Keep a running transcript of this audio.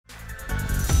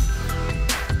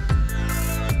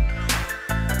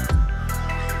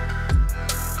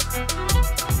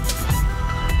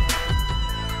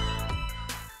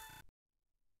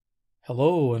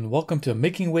Hello and welcome to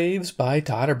Making Waves by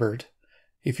Todderbert.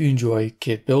 If you enjoy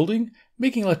kit building,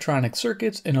 making electronic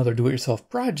circuits, and other do-it-yourself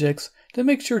projects, then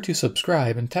make sure to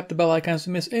subscribe and tap the bell icons to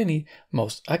miss any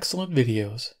most excellent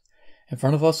videos. In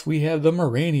front of us we have the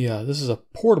Murania. This is a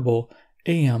portable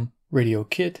AM radio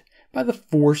kit by the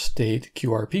Four State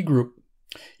QRP Group.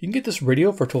 You can get this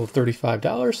radio for a total of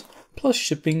 $35, plus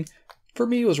shipping. For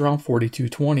me it was around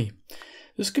 $42.20.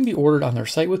 This can be ordered on their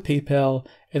site with PayPal,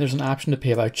 and there's an option to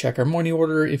pay by check or money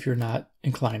order if you're not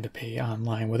inclined to pay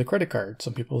online with a credit card.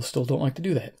 Some people still don't like to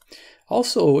do that.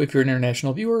 Also, if you're an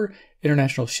international viewer,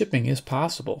 international shipping is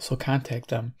possible, so contact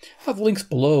them. I have links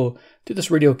below to this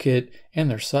radio kit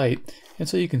and their site, and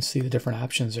so you can see the different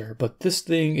options there. But this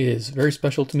thing is very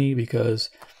special to me because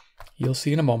you'll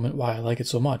see in a moment why I like it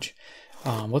so much.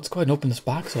 Let's go ahead and open this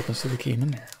box up and see what came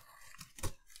in there.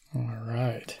 All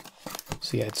right.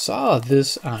 See, I saw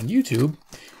this on YouTube,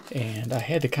 and I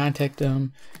had to contact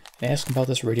them and ask them about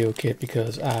this radio kit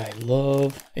because I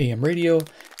love AM radio,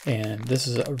 and this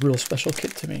is a real special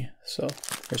kit to me. So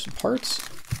there's some parts.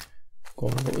 Go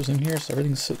over what was in here. So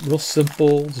everything's real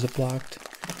simple, ziplocked,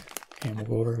 and we'll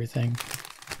go over everything.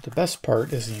 The best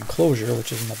part is the enclosure,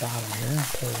 which is in the bottom here.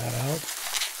 Pull that out.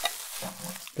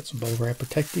 Got some bubble wrap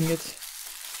protecting it.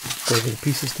 Go over the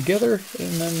pieces together,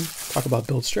 and then talk about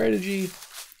build strategy.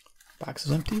 Box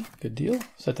is empty. Good deal.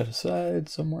 Set that aside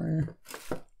somewhere.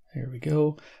 There we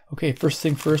go. Okay, first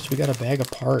thing first, we got a bag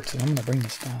of parts, and I'm going to bring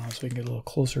this down so we can get a little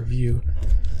closer view.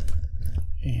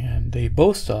 And they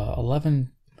boast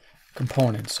 11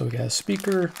 components. So we got a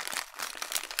speaker.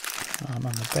 On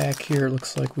the back here, it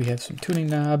looks like we have some tuning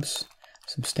knobs,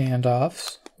 some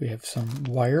standoffs. We have some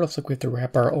wire. Looks like we have to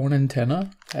wrap our own antenna.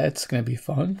 That's going to be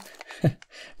fun.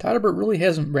 Todderbert really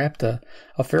hasn't wrapped a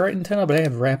ferrite antenna, but I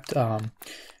have wrapped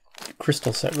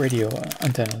crystal set radio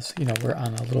antennas. You know, we're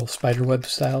on a little spider web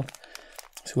style.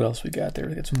 Let's see what else we got there.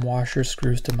 We got some washer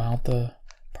screws to mount the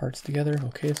parts together.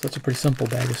 Okay, so that's a pretty simple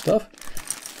bag of stuff.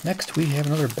 Next, we have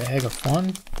another bag of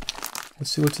fun.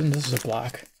 Let's see what's in this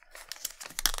Ziploc.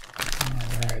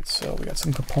 All right, so we got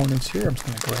some components here. I'm just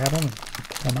going to grab them and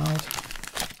pull them out.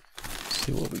 Let's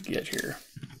see what we get here.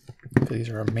 So these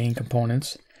are our main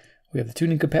components. We have the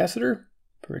tuning capacitor.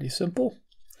 Pretty simple.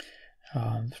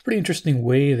 It's a pretty interesting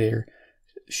way they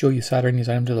show you soldering these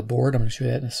items to the board. I'm going to show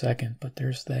you that in a second. But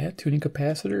there's that tuning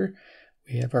capacitor.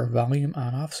 We have our volume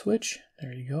on-off switch.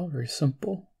 There you go. Very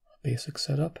simple, basic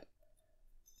setup.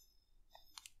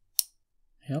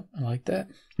 Yep, I like that.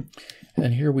 And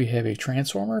then here we have a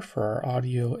transformer for our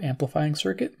audio amplifying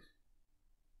circuit.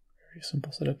 Very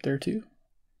simple setup there too.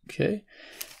 Okay.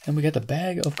 And we got the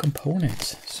bag of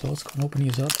components. So let's go and open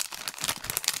these up.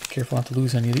 Be careful not to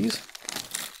lose any of these.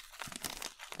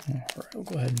 All right, we'll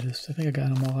go ahead and I think I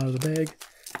got them all out of the bag.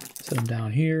 Set them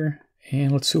down here,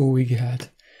 and let's see what we got.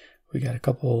 We got a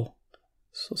couple,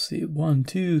 so let's see, 1,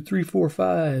 2, 3, 4,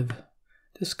 5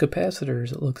 disc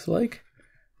capacitors, it looks like.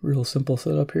 Real simple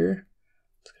setup here.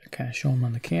 Just gonna kind of show them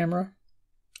on the camera,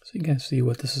 so you can kind of see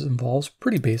what this involves.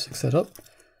 Pretty basic setup.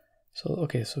 So,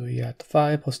 okay, so we got the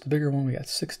 5 plus the bigger one. We got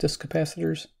 6 disc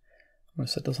capacitors. I'm gonna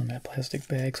set those on that plastic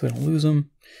bag so we don't lose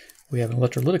them. We have an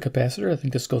electrolytic capacitor. I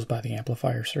think this goes by the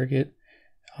amplifier circuit.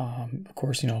 Of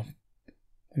course, you know,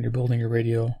 when you're building your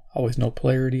radio, always no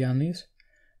polarity on these.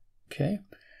 Okay.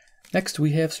 Next,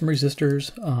 we have some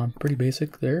resistors. Pretty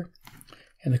basic there.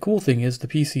 And the cool thing is the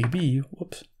PCB,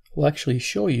 will actually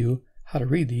show you how to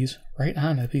read these right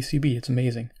on the PCB. It's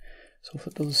amazing. So we'll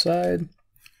put those aside.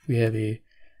 We have a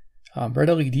red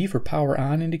LED for power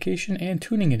on indication and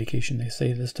tuning indication. They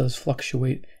say this does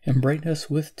fluctuate in brightness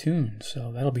with tune,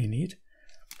 so that'll be neat.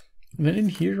 And then in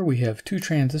here we have 2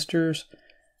 transistors.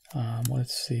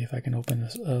 Let's see if I can open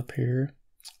this up here.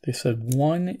 They said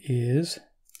one is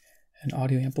an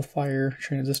audio amplifier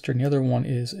transistor and the other one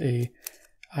is a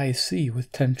IC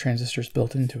with 10 transistors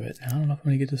built into it. Now, I don't know if I'm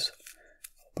going to get this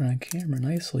open on camera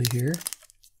nicely here.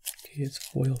 Okay, it's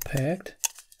foil packed.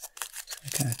 I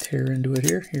kind of tear into it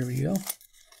here. Here we go.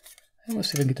 And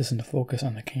let's see if I can get this into focus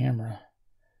on the camera.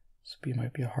 This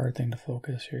might be a hard thing to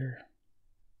focus here.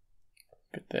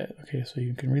 Look at that. Okay, so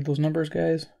you can read those numbers,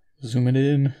 guys. Zoom it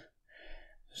in.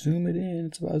 Zoom it in.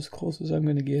 It's about as close as I'm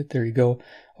going to get. There you go.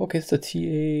 Okay, it's the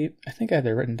TA. I think I have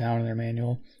that written down in their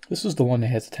manual. This is the one that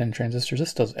has 10 transistors.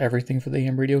 This does everything for the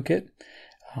AM radio kit.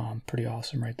 Pretty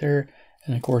awesome right there.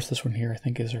 And of course, this one here I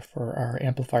think is for our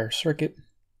amplifier circuit.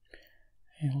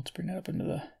 And let's bring that up into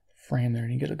the frame there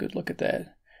and you get a good look at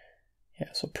that. Yeah,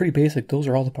 so pretty basic. Those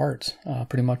are all the parts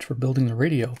pretty much for building the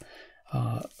radio.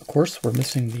 Of course, we're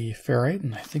missing the ferrite,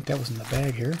 and I think that was in the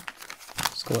bag here.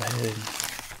 Let's go ahead and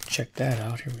check that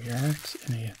out. Here we are. It's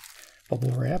in a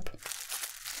bubble wrap.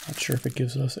 Not sure if it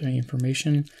gives us any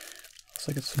information. Looks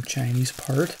like it's some Chinese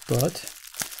part, but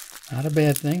not a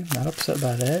bad thing. Not upset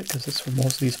by that, because that's where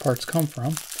most of these parts come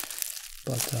from.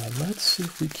 But let's see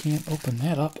if we can't open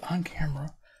that up on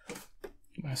camera.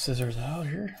 Get my scissors out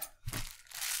here.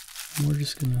 And we're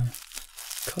just going to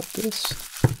cut this.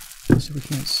 Let's see if we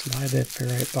can't slide that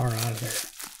ferrite bar out of there.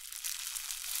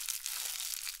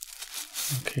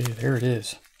 Okay, there it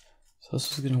is. So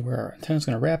this is going to where our antenna is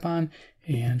going to wrap on.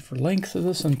 And for length of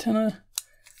this antenna,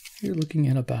 you're looking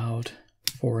at about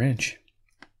 4-inch.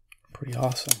 Pretty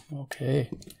awesome.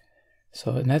 Okay.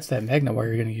 So, and that's that magnet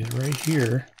wire you're going to use right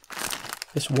here.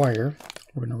 This wire,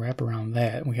 we're going to wrap around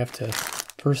that. And we have to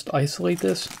first isolate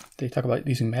this. They talk about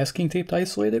using masking tape to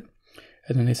isolate it.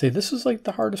 And then they say this is like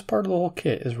the hardest part of the whole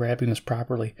kit, is wrapping this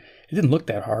properly. It didn't look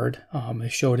that hard. They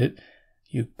showed it.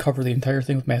 You cover the entire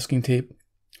thing with masking tape.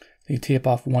 You tape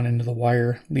off one end of the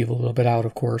wire, leave a little bit out,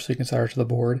 of course, so you can solder it to the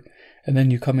board. And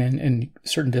then you come in a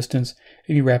certain distance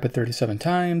and you wrap it 37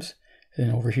 times. And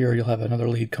then over here, you'll have another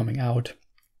lead coming out,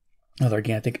 another,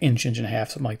 again, I think inch and a half,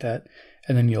 something like that.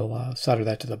 And then you'll solder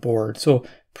that to the board. So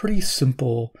pretty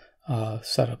simple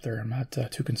setup there. I'm not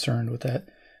too concerned with that.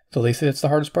 So they say it's the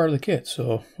hardest part of the kit.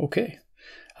 So, okay.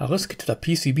 Let's get to the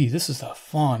PCB. This is the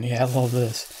fun. Yeah, I love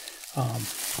this.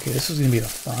 Okay, this is going to be the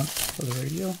front of the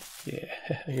radio. Yeah,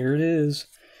 here it is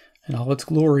in all its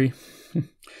glory.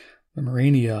 The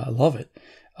Murania, I love it.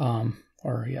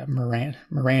 Or yeah,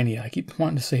 Murania. I keep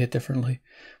wanting to say it differently.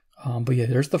 But yeah,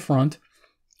 there's the front,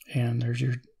 and there's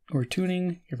your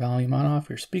tuning, your volume on off,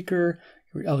 your speaker,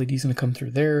 your LED's gonna come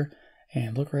through there,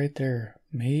 and look right there,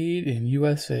 made in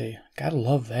USA. Gotta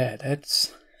love that.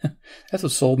 That's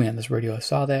what sold me on this radio. I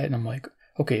saw that and I'm like,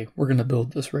 okay, we're gonna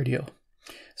build this radio.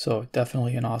 So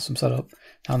definitely an awesome setup.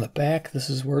 Now on the back, this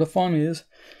is where the fun is.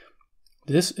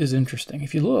 This is interesting.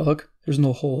 If you look, there's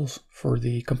no holes for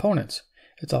the components.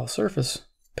 It's all surface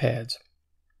pads.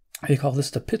 They call this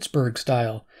the Pittsburgh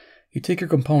style. You take your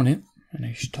component, and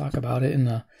I should talk about it in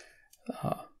the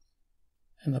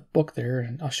book there,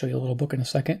 and I'll show you a little book in a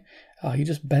second. You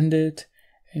just bend it,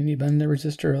 and you bend the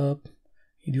resistor up.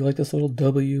 You do like this little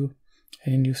W,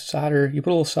 and you solder. You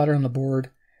put a little solder on the board,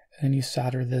 and you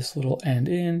solder this little end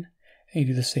in, and you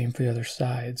do the same for the other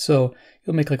side. So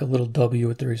you'll make like a little W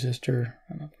with the resistor.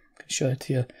 I can show it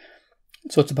to you.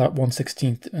 So it's about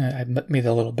 1/16. I made it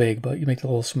a little big, but you make it a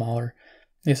little smaller.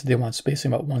 They said they want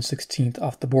spacing about 1/16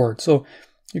 off the board. So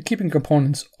you're keeping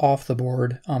components off the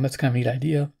board. That's kind of a neat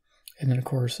idea. And then, of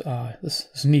course, this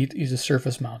is neat. You just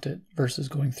surface mount it versus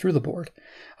going through the board.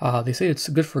 They say it's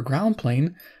good for ground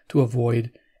plane to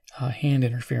avoid hand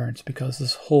interference, because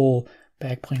this whole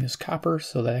back plane is copper,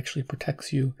 so that actually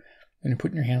protects you when you're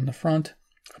putting your hand on the front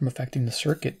from affecting the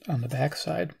circuit on the back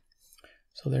side.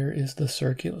 So there is the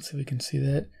circuit. Let's see if we can see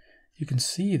that. You can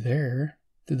see there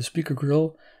through the speaker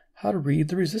grill how to read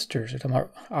the resistors. They're talking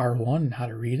about R1 and how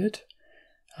to read it.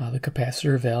 The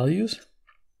capacitor values.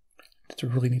 It's a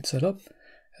really neat setup.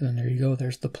 And then there you go.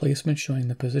 There's the placement showing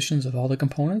the positions of all the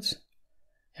components.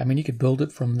 I mean, you could build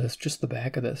it from this, just the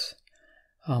back of this.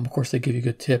 Of course, they give you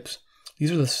good tips.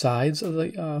 These are the sides of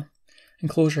the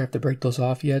enclosure. I have to break those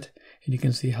off yet. And you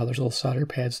can see how there's little solder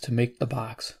pads to make the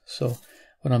box. So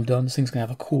when I'm done, this thing's going to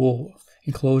have a cool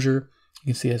enclosure.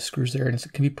 You can see it has screws there, and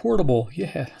it can be portable.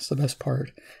 Yeah, that's the best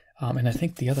part. And I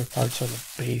think the other parts are the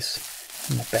base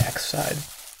and the back side.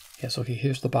 Yeah, so okay,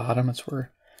 here's the bottom. That's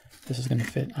where this is going to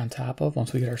fit on top of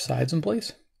once we get our sides in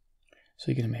place.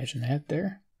 So you can imagine that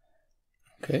there.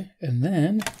 Okay, and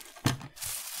then,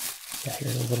 yeah, here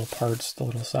are the little parts, the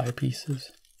little side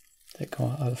pieces that go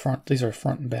out of the front. These are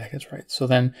front and back, that's right. So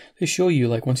then they show you,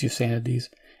 like, once you've sanded these,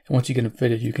 and once you get them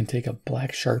fitted, you can take a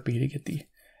black Sharpie to get the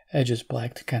edges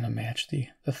black to kind of match the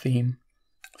theme.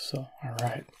 So, all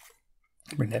right.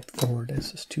 Bring that forward.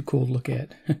 It's just too cool to look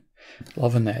at.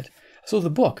 Loving that. So the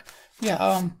book.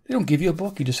 Yeah, they don't give you a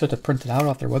book. You just have to print it out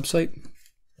off their website.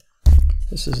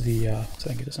 This is the, so I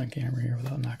can get this on camera here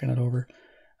without knocking it over.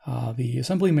 The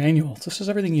assembly manual. This is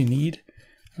everything you need.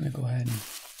 I'm going to go ahead and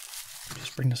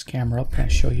just bring this camera up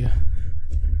and show you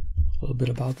a little bit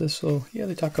about this. So yeah,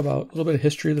 they talk about a little bit of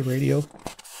history of the radio.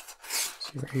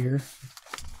 See right here.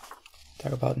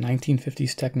 Talk about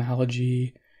 1950s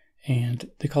technology, and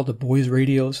they called it boys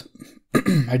radios.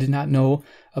 I did not know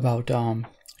about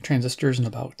transistors and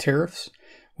about tariffs.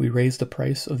 We raised the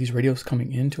price of these radios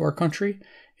coming into our country.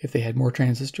 If they had more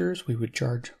transistors, we would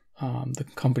charge the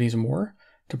companies more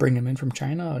to bring them in from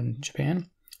China and Japan.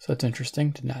 So that's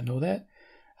interesting. Did not know that.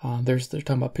 They're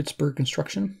talking about Pittsburgh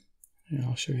construction, and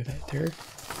I'll show you that there.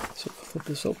 So flip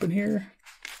this open here.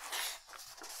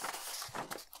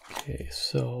 Okay,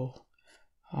 so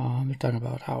they're talking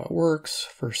about how it works,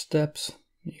 first steps,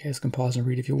 You guys can pause and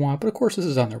read if you want, but of course this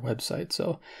is on their website.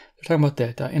 So they're talking about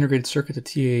that integrated circuit, the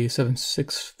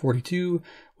TA7642,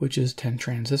 which is 10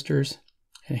 transistors,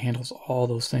 and it handles all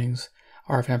those things.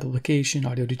 RF amplification,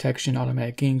 audio detection,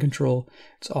 automatic gain control.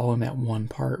 It's all in that one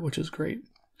part, which is great.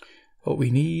 What we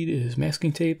need is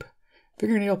masking tape,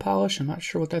 fingernail polish. I'm not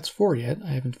sure what that's for yet. I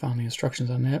haven't found the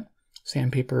instructions on that.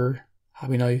 Sandpaper,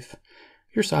 hobby knife,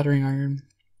 your soldering iron,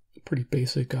 pretty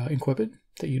basic equipment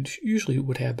that you usually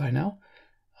would have by now.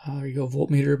 There you go,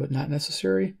 voltmeter, but not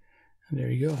necessary. And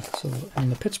there you go. So in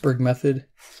the Pittsburgh method,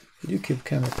 they do give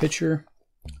kind of a picture.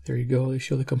 There you go. They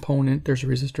show the component. There's a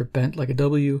resistor bent like a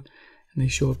W, and they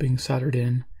show it being soldered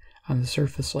in on the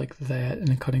surface like that, and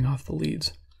then cutting off the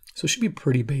leads. So it should be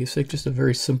pretty basic, just a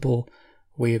very simple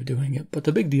way of doing it. But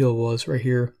the big deal was right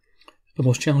here, the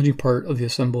most challenging part of the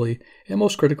assembly and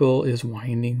most critical is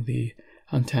winding the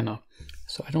antenna.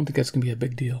 So I don't think that's going to be a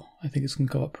big deal. I think it's going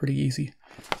to go up pretty easy.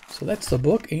 So that's the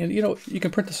book, and you know, you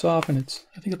can print this off, and it's,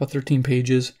 I think, about 13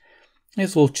 pages. It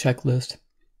has a little checklist,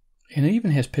 and it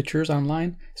even has pictures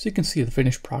online, so you can see the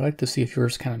finished product to see if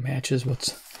yours kind of matches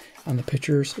what's on the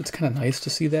pictures. It's kind of nice to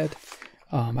see that.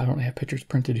 I don't have pictures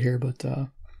printed here, but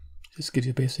just gives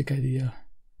you a basic idea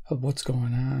of what's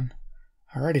going on.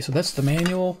 Alrighty, so that's the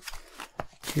manual.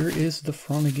 Here is the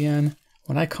front again.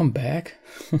 When I come back,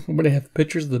 I'm going to have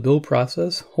pictures of the build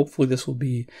process. Hopefully this will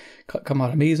be come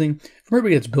out amazing. From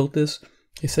everybody that's built this,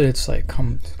 they said it's like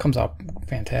comes out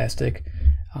fantastic.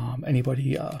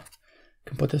 Anybody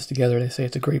can put this together. They say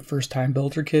it's a great first-time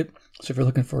builder kit. So if you're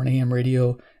looking for an AM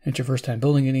radio, and it's your first time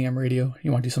building an AM radio,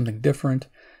 you want to do something different,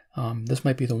 this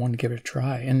might be the one to give it a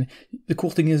try. And the cool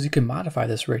thing is you can modify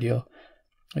this radio.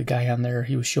 A guy on there,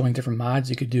 he was showing different mods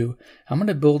you could do. I'm going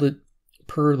to build it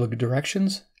per the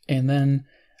directions, and then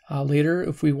later,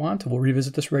 if we want, we'll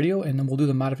revisit this radio, and then we'll do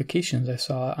the modifications I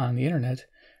saw on the internet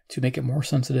to make it more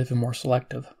sensitive and more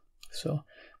selective. So,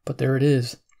 but there it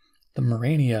is, the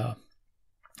Murania.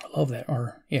 I love that.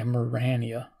 Or, yeah,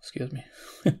 Murania, excuse me.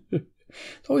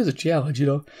 It's always a challenge, you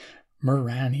know.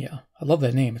 Murania. I love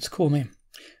that name. It's a cool name.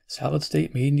 Solid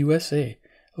state, made in USA.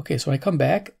 Okay, so when I come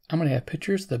back, I'm going to have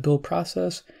pictures of the build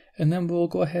process, and then we'll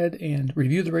go ahead and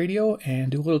review the radio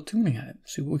and do a little tuning on it,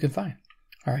 see what we can find.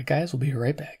 All right, guys, we'll be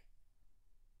right back.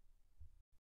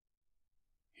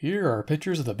 Here are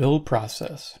pictures of the build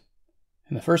process.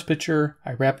 In the first picture,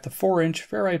 I wrapped the 4-inch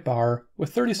ferrite bar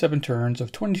with 37 turns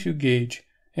of 22 gauge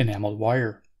enameled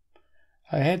wire.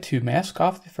 I had to mask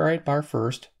off the ferrite bar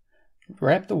first,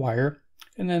 wrap the wire,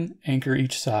 and then anchor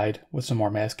each side with some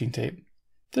more masking tape.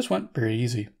 This went very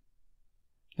easy.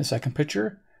 In the second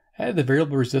picture, I had the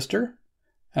variable resistor,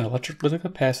 an electrolytic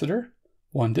capacitor,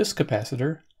 one disc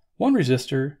capacitor, one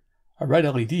resistor, a red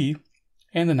LED,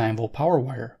 and the 9-volt power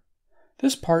wire.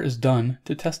 This part is done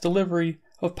to test delivery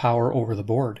of power over the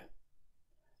board.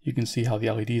 You can see how the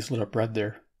LEDs lit up red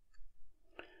there.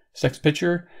 Next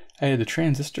picture, I had the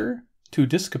transistor, 2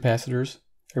 disc capacitors,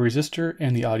 a resistor,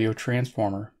 and the audio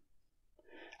transformer.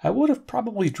 I would have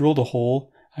probably drilled a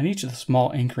hole on each of the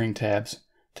small anchoring tabs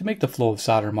to make the flow of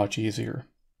solder much easier.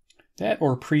 That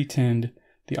or pre-tinned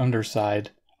the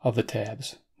underside of the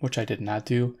tabs, which I did not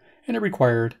do, and it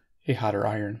required a hotter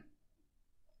iron.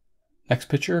 Next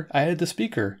picture, I added the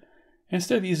speaker.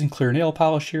 Instead of using clear nail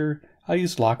polish here, I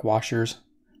used lock washers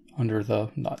under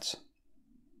the nuts.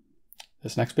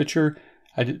 This next picture,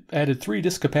 I added 3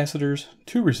 disc capacitors,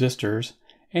 2 resistors,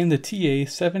 and the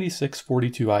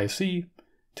TA7642 IC,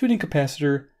 tuning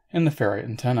capacitor, and the ferrite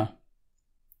antenna.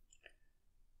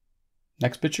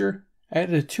 Next picture, I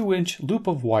added a 2-inch loop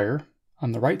of wire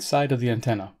on the right side of the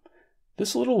antenna.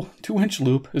 This little 2-inch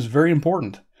loop is very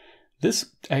important.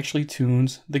 This actually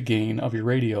tunes the gain of your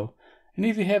radio, and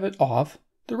if you have it off,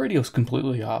 the radio is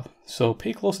completely off. So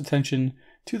pay close attention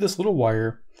to this little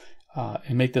wire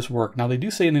and make this work. Now they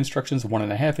do say in the instructions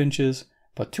 1.5 inches,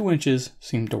 but 2 inches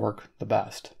seem to work the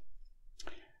best.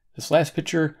 This last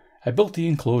picture, I built the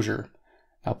enclosure.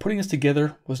 Now putting this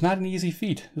together was not an easy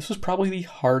feat. This was probably the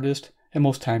hardest and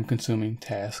most time-consuming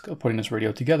task of putting this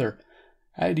radio together.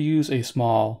 I had to use a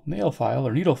small nail file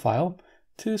or needle file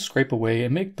to scrape away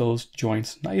and make those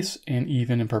joints nice and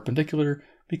even and perpendicular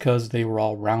because they were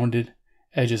all rounded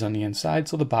edges on the inside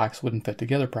so the box wouldn't fit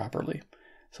together properly.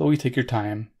 So you take your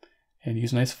time and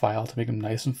use a nice file to make them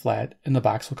nice and flat, and the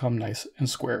box will come nice and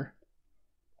square.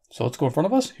 So let's go in front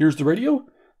of us. Here's the radio,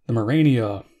 the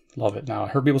Murania. Love it. Now I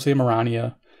heard people say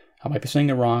Murania. I might be saying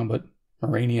it wrong, but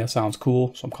Murania sounds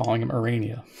cool, so I'm calling it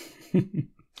Murania.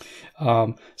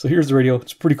 So here's the radio.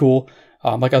 It's pretty cool.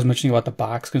 Like I was mentioning about the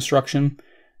box construction,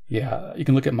 yeah, you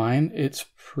can look at mine. It's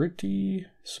pretty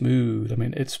smooth. I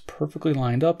mean, it's perfectly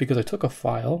lined up because I took a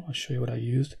file. I'll show you what I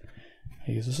used.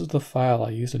 This is the file. I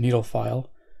used a needle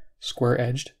file, square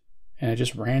edged, and I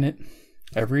just ran it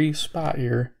every spot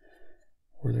here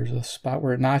where there's a spot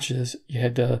where it notches. You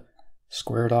had to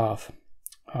square it off,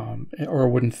 or it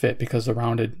wouldn't fit because the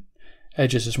rounded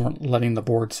edges just weren't letting the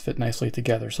boards fit nicely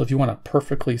together. So if you want a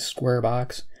perfectly square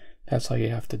box, that's how you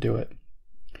have to do it.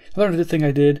 Another thing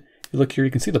I did, you look here,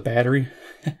 you can see the battery.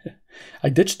 I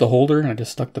ditched the holder and I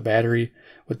just stuck the battery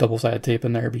with double-sided tape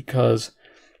in there because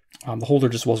the holder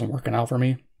just wasn't working out for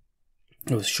me.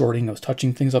 It was shorting, it was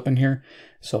touching things up in here.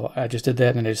 So I just did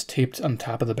that and I just taped on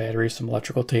top of the battery some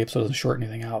electrical tape so it doesn't short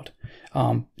anything out.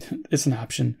 It's an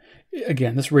option.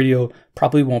 Again, this radio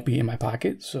probably won't be in my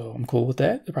pocket, so I'm cool with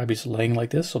that. It'll probably be just laying like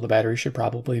this, so the battery should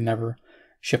probably never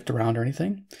shift around or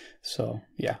anything. So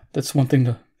yeah, that's one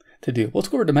thing to do. Let's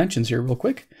go over dimensions here real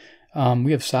quick.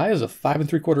 We have size of 5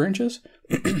 3/4 inches.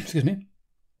 Excuse me.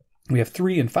 We have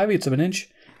 3 5/8 of an inch.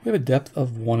 We have a depth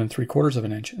of 1 3/4 of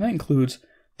an inch, and that includes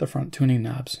the front tuning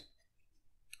knobs.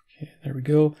 Okay, there we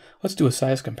go. Let's do a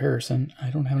size comparison.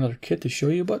 I don't have another kit to show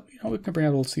you, but we can bring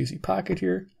out a little CZ pocket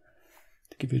here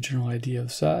to give you a general idea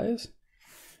of size.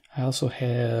 I also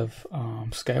have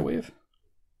Skywave.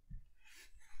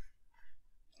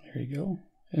 There you go.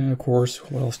 And of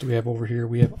course, what else do we have over here?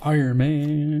 We have Iron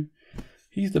Man.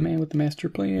 He's the man with the master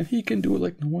plan. He can do it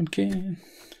like no one can.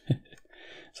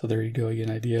 So there you go. You get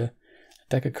an idea. A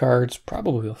deck of cards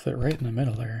probably will fit right in the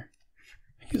middle there.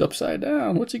 He's upside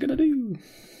down. What's he going to do?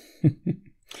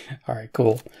 All right,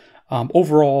 cool.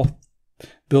 Overall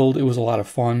build, it was a lot of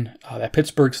fun. That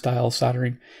Pittsburgh style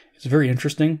soldering is very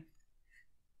interesting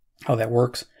how that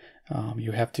works.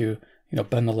 You have to,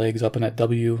 bend the legs up in that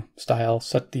W style,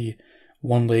 set the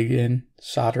one leg in,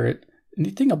 solder it. And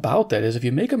the thing about that is if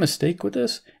you make a mistake with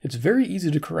this, it's very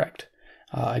easy to correct.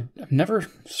 I've never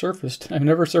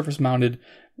surface mounted,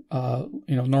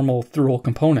 normal through-hole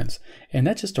components. And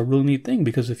that's just a really neat thing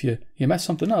because if you mess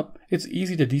something up, it's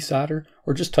easy to desolder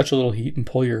or just touch a little heat and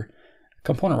pull your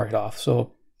component right off.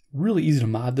 So really easy to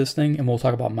mod this thing. And we'll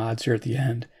talk about mods here at the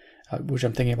end, which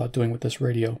I'm thinking about doing with this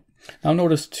radio. Now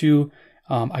notice too,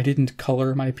 I didn't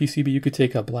color my PCB. You could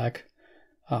take a black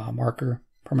marker,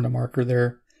 permanent marker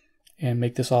there, and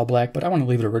make this all black, but I want to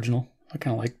leave it original. I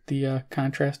kind of like the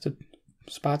contrasted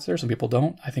spots there. Some people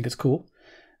don't. I think it's cool.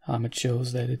 It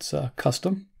shows that it's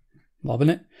custom. Loving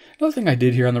it. Another thing I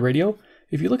did here on the radio,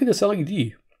 if you look at this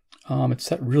LED, it's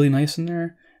set really nice in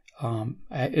there.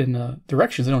 In the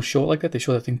directions, they don't show it like that. They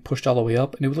show that thing pushed all the way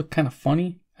up, and it would look kind of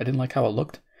funny. I didn't like how it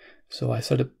looked, so I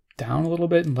set it down a little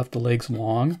bit and left the legs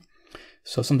long.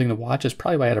 So something to watch is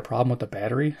probably why I had a problem with the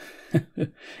battery,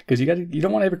 because you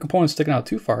don't want to have your components sticking out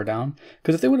too far down.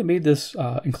 Because if they would have made this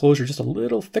enclosure just a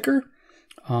little thicker,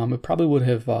 it probably would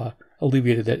have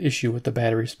alleviated that issue with the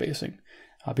battery spacing,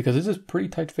 because this is pretty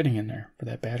tight fitting in there for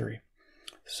that battery.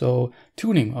 So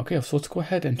tuning, okay, so let's go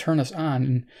ahead and turn this on,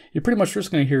 and you're pretty much just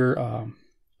going to hear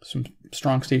some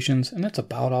strong stations, and that's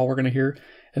about all we're going to hear.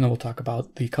 And then we'll talk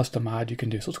about the custom mod you can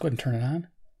do. So let's go ahead and turn it on.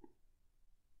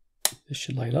 This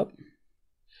should light up.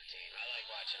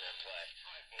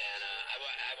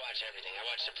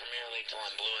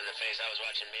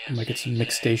 I might get some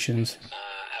mixed stations.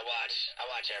 I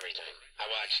watch everything. I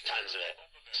watch tons of it.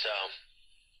 So,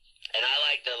 and I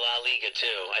like the La Liga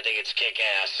too. I think it's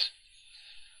kick-ass.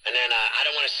 And then I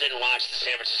don't want to sit and watch the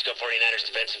San Francisco 49ers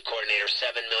defensive coordinator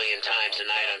 7 million times a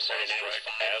night on Sunday night.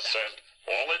 Asset,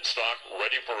 all in stock,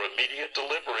 ready for immediate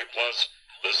delivery. Plus,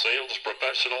 the sales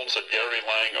professionals at Gary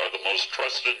Lang are the most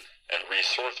trusted and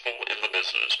resourceful in the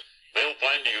business. They'll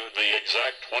find you the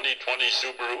exact 2020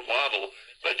 Subaru model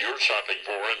that you're shopping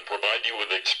for and provide you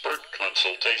with expert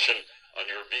consultation on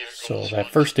your vehicle. So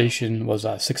that first station was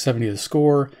 670 The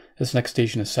Score. This next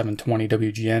station is 720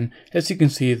 WGN. As you can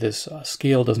see, this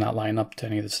scale does not line up to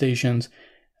any of the stations.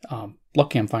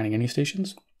 Lucky I'm finding any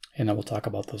stations, and then we'll talk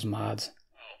about those mods.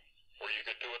 Or you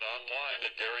could do it online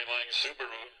at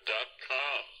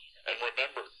GaryLangSubaru.com. And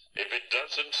remember, if it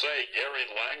doesn't say Gary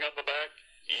Lang on the back,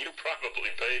 you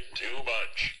probably paid too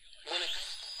much.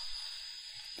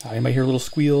 You might hear a little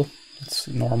squeal. It's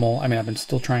normal. I mean, I've been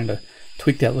still trying to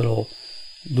tweak that little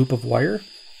loop of wire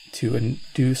to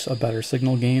induce a better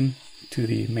signal gain to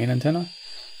the main antenna.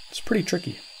 It's pretty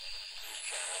tricky.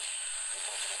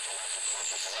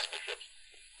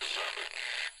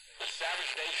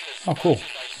 Oh, cool.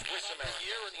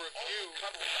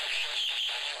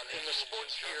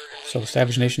 So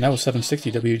Savage Nation, that was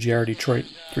 760 WGR Detroit,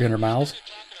 300 miles.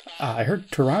 I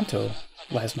heard Toronto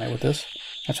last night with this.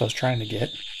 That's what I was trying to get.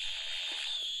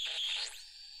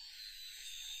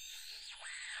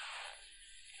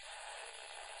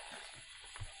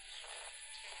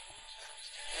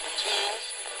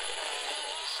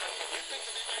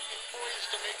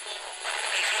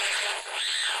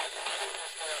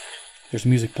 there's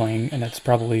music playing, and that's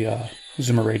probably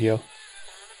Zoomer radio.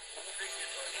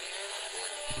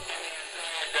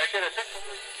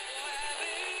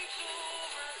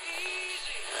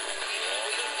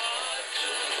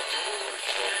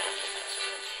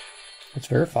 Let's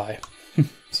verify.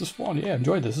 This is fun. Yeah,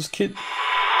 enjoyed this. This kid.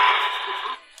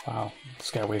 Wow,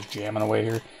 this guy waves jamming away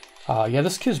here. Yeah,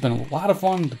 this kid's been a lot of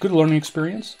fun. Good learning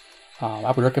experience.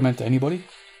 I would recommend to anybody.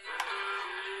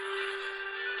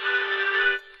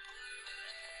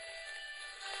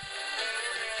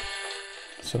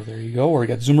 So there you go. We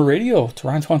got Zoomer Radio,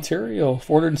 Toronto, Ontario,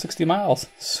 460 miles.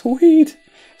 Sweet.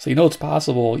 So you know it's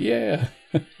possible. Yeah.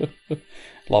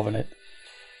 Loving it.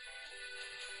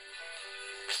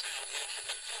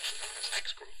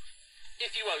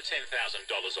 If you owe $10,000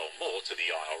 or more to the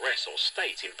IRS or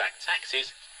state in back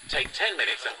taxes, take 10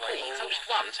 minutes and call Coast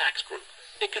One Tax Group.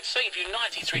 It could save you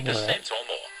 93% or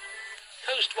more.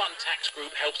 Coast One Tax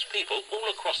Group helps people all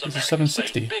across America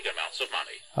save big amounts of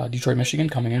money. Detroit, Michigan,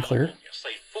 coming in clear.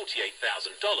 Save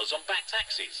 $48,000 on back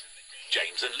taxes.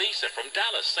 James and Lisa from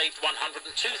Dallas saved $102,000.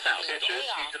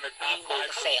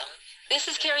 Sale. This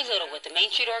is Carrie Little with the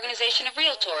Main Street Organization of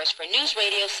Realtors for News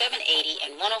Radio 780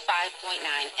 and 105.9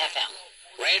 FM.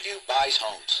 Grandview buys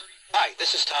homes. Hi,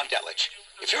 this is Tom Detlich.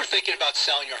 If you're thinking about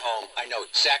selling your home, I know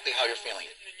exactly how you're feeling.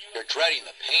 You're dreading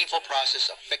the painful process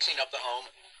of fixing up the home,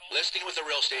 listing with a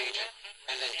real estate agent,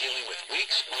 and then dealing with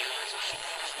weeks.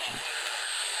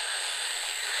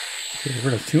 Okay, get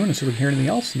rid of tune and see if we can hear anything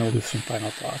else, and then we'll do some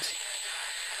final thoughts.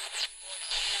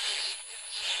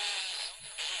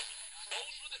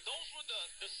 Those were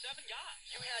the 7 guys.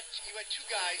 You had 2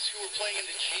 guys who were playing in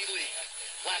the G League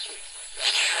last week.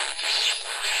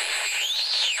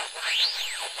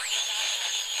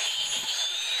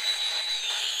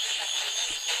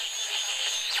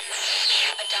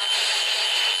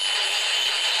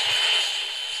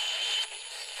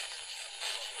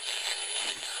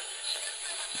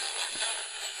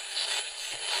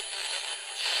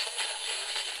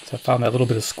 So I found that little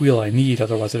bit of squeal I need,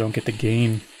 otherwise I don't get the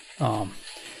gain on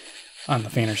the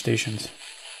fanner stations.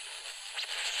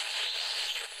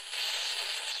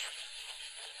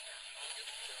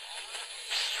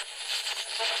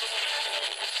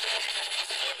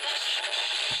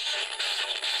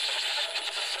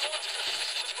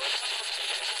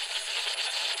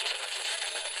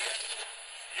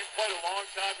 You've played a long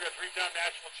time, you're a 3-time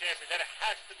national champion. That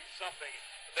has to be something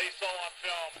they saw on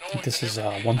film. I think this is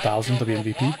 1,000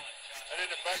 WMVP. And then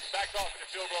it backs off in the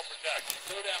field goal protection.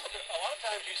 No doubt. A lot of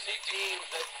times you see teams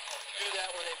that do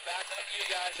that where they back a few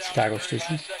guys out. Chicago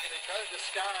station. They try to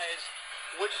disguise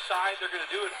which side they're going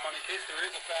to do it on in case there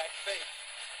is a fact fake.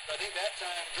 But I think that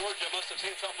time Georgia must have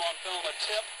seen something on film, a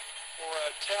tip or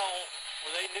a tell,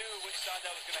 where they knew which side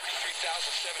that was going to hang.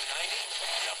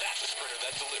 3,790. Now that's a sprinter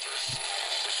that delivers.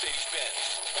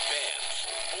 Mercedes-Benz, Vans,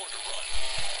 Born to Run.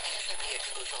 The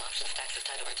exclusive options, taxes,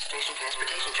 title, registration,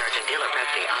 transportation charge, and dealer prep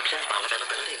fee options, while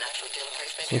availability, natural dealer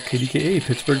price. So KDKA,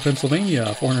 Pittsburgh, Pennsylvania,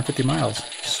 450 miles.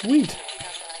 Sweet.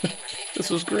 This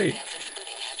was great.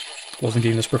 Wasn't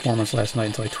getting this performance last night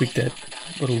until I tweaked that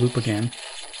little loop again.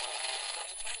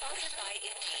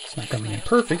 It's not coming in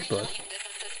perfect, but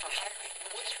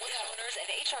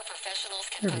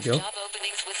there we go. Job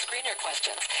openings with screener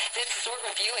questions. Then sort,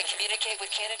 review, and communicate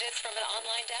with candidates from an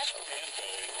online dashboard.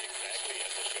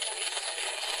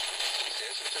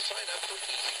 To sign up for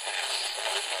Easy Pass.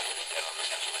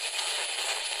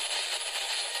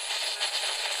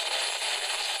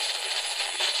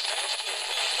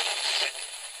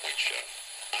 Which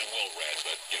I'm well read,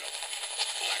 but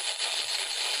black.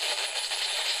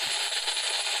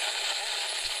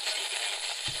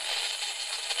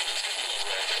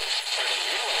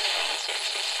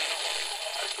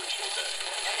 I appreciate that.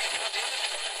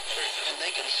 And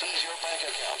they can seize your bank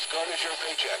accounts, garnish your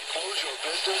paycheck, close your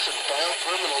business, and file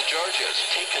criminal charges.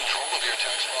 Take control of your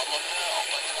tax problem now.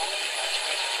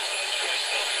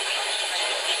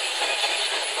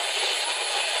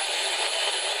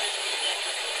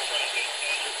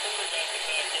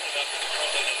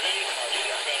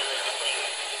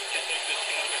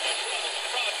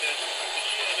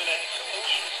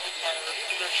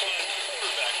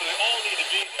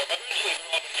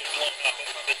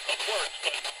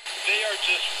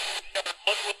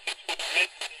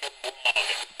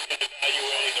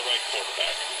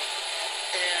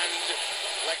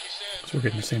 So we're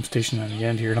getting the same station on the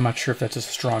end here, and I'm not sure if that's a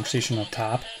strong station up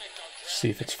top. Let's see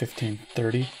if it's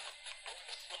 1530.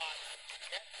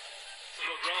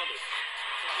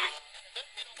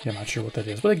 Yeah, I'm not sure what that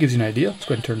is, but that gives you an idea. Let's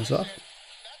go ahead and turn this off.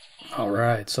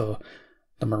 Alright, so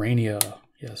the Murania,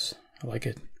 yes, I like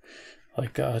it.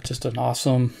 Like just an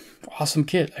awesome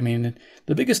kit. I mean,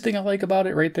 the biggest thing I like about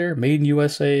it right there, made in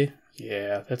USA.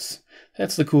 Yeah, that's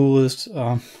the coolest.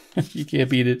 You can't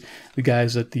beat it. The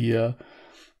guys at the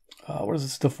what is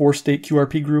this? The Four State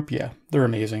QRP Group. Yeah, they're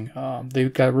amazing.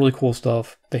 They've got really cool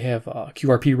stuff. They have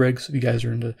QRP rigs. If you guys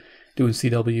are into doing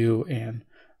CW and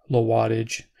low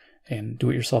wattage and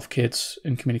do-it-yourself kits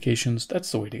and communications,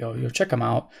 that's the way to go. You know, check them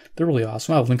out. They're really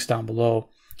awesome. I'll have links down below.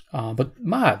 But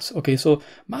mods. Okay, so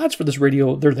mods for this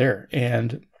radio, they're there.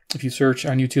 And if you search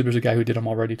on YouTube, there's a guy who did them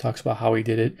already, talks about how he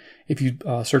did it. If you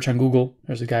search on Google,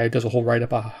 there's a guy who does a whole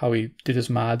write-up on how he did his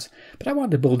mods. But I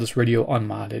wanted to build this radio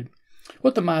unmodded.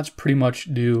 What the mods pretty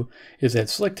much do is add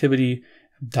selectivity,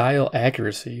 dial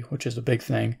accuracy, which is a big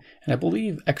thing, and I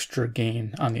believe extra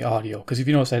gain on the audio. Because if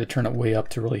you notice, I had to turn it way up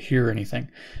to really hear anything.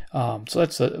 So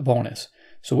that's a bonus.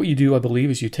 So what you do, I believe,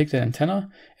 is you take that antenna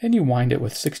and you wind it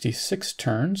with 66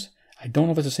 turns. I don't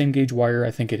know if it's the same gauge wire.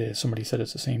 I think it is. Somebody said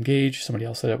it's the same gauge. Somebody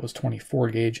else said it was 24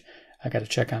 gauge. I got to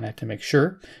check on that to make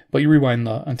sure. But you rewind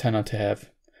the antenna to have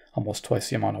almost twice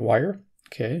the amount of wire.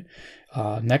 Okay.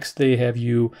 Next, they have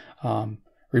you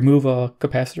remove a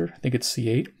capacitor. I think it's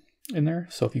C8 in there.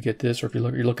 So if you get this, or if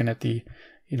you're looking at the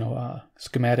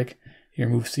schematic, you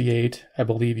remove C8. I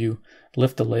believe you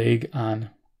lift the leg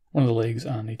on one of the legs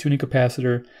on the tuning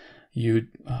capacitor. You,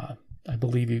 I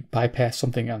believe you bypass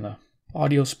something on the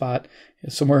audio spot,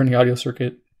 somewhere in the audio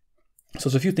circuit. So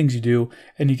there's a few things you do,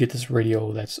 and you get this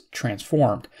radio that's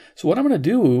transformed. So what I'm going to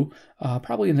do,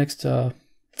 probably in the next,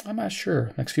 I'm not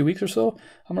sure, next few weeks or so,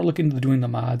 I'm going to look into doing the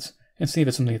mods and see if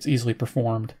it's something that's easily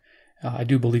performed. I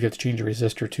do believe you have to change the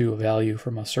resistor to a value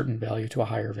from a certain value to a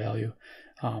higher value.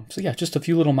 So yeah, just a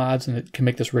few little mods, and it can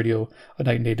make this radio a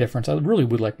night and day difference. I really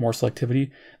would like more selectivity,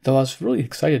 though I was really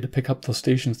excited to pick up those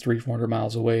stations 300-400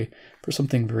 miles away for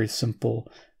something very simple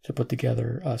to put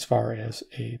together as far as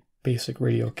a basic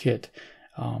radio kit.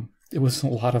 It was a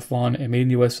lot of fun, and made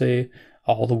in USA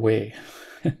all the way.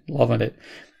 Loving it.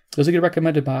 Does it get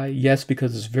recommended by? Yes,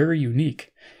 because it's very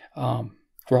unique.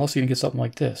 We're also going to get something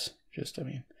like this.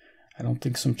 I don't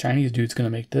think some Chinese dude's going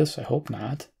to make this. I hope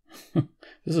not.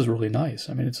 This is really nice.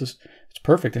 I mean, it's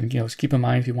perfect. And, just keep in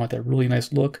mind, if you want that really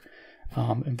nice look,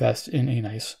 invest in a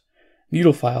nice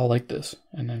needle file like this,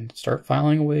 and then start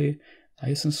filing away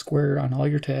nice and square on all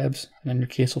your tabs, and then your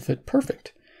case will fit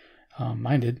perfect.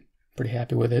 Mine did. Pretty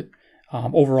happy with it.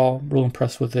 Overall, real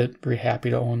impressed with it. Very happy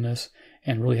to own this,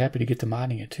 and really happy to get to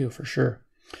modding it too, for sure.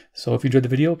 So if you enjoyed the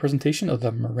video presentation of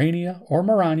the Murania, or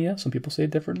Murania, some people say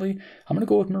it differently, I'm going to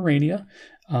go with Murania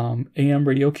AM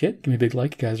Radio Kit. Give me a big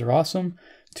like. You guys are awesome.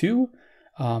 2,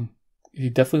 if you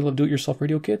definitely love do-it-yourself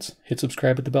radio kits, hit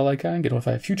subscribe at the bell icon. Get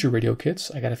notified of future radio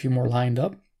kits. I got a few more lined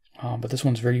up, but this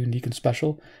one's very unique and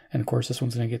special. And of course, this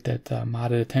one's going to get that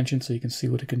modded attention so you can see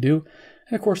what it can do.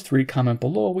 And of course, 3, comment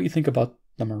below what you think about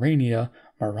the Murania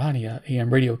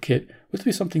AM Radio Kit. Would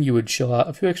be something you would shell out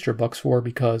a few extra bucks for,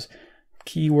 because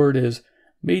keyword is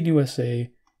made in USA,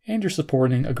 and you're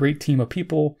supporting a great team of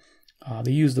people.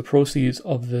 They use the proceeds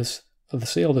of the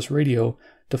sale of this radio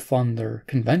to fund their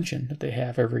convention that they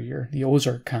have every year, the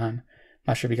Ozark Con.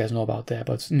 Not sure if you guys know about that,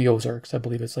 but it's in the Ozarks. I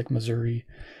believe it's like Missouri,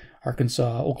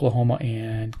 Arkansas, Oklahoma,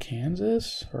 and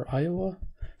Kansas or Iowa. I'm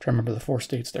trying to remember the 4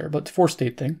 states there, but the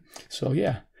 4-state thing. So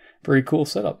yeah, very cool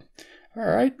setup. All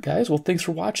right, guys. Well, thanks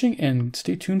for watching, and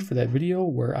stay tuned for that video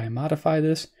where I modify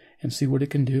this and see what it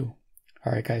can do.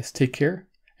 All right, guys, take care,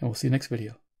 and we'll see you next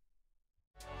video.